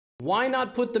Why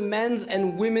not put the men's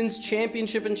and women's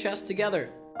championship in chess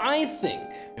together? I think,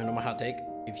 you know my hot take?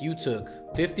 If you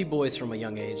took 50 boys from a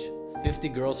young age, 50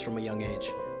 girls from a young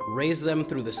age, raised them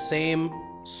through the same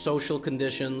social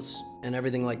conditions and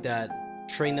everything like that,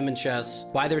 train them in chess,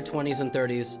 by their 20s and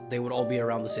 30s, they would all be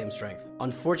around the same strength.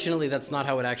 Unfortunately, that's not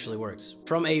how it actually works.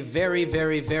 From a very,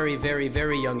 very, very, very,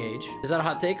 very young age. Is that a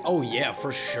hot take? Oh yeah,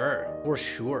 for sure. For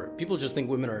sure. People just think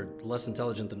women are less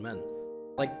intelligent than men.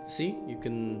 Like, see, you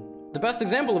can... The best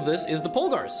example of this is the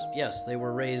Polgars. Yes, they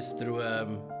were raised through,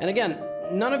 And again,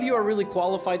 none of you are really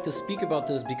qualified to speak about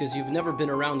this because you've never been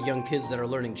around young kids that are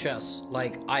learning chess.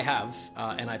 Like, I have,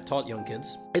 and I've taught young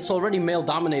kids. It's already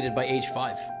male-dominated by age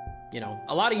 5. You know,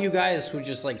 a lot of you guys who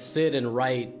just like sit and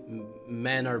write,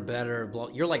 men are better, blah,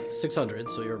 you're like 600,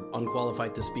 so you're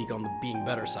unqualified to speak on the being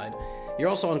better side. You're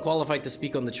also unqualified to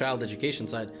speak on the child education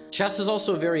side. Chess is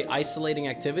also a very isolating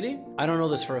activity. I don't know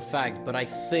this for a fact, but I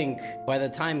think by the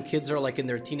time kids are like in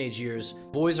their teenage years,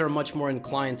 boys are much more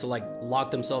inclined to like lock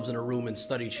themselves in a room and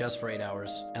study chess for 8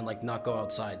 hours and like not go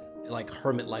outside. Like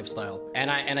hermit lifestyle.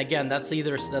 And again,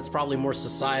 that's probably more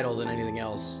societal than anything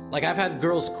else. Like I've had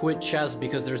girls quit chess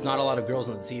because there's not a lot of girls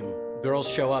on the team. Girls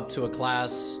show up to a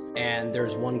class and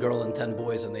there's 1 girl and 10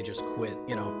 boys and they just quit,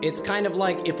 you know? It's kind of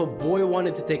like if a boy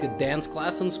wanted to take a dance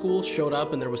class in school, showed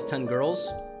up and there was 10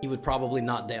 girls, he would probably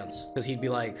not dance because he'd be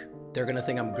like, they're gonna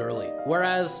think I'm girly.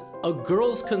 Whereas a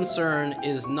girl's concern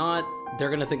is not,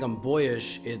 they're gonna think I'm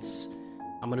boyish, it's,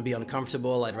 I'm gonna be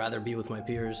uncomfortable, I'd rather be with my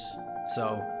peers.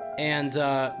 So, and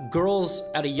girls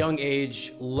at a young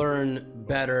age learn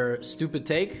better. Stupid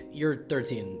take, you're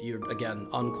 13, you're again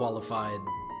unqualified.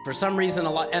 For some reason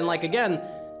a lot, and like again,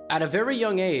 at a very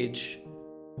young age,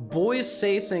 boys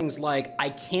say things like, I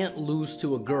can't lose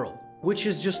to a girl, which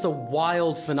is just a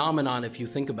wild phenomenon if you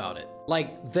think about it.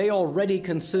 Like, they already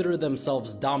consider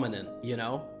themselves dominant, you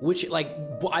know? Which, like,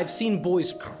 I've seen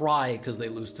boys cry because they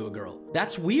lose to a girl.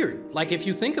 That's weird. Like, if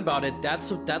you think about it, that's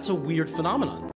a weird phenomenon.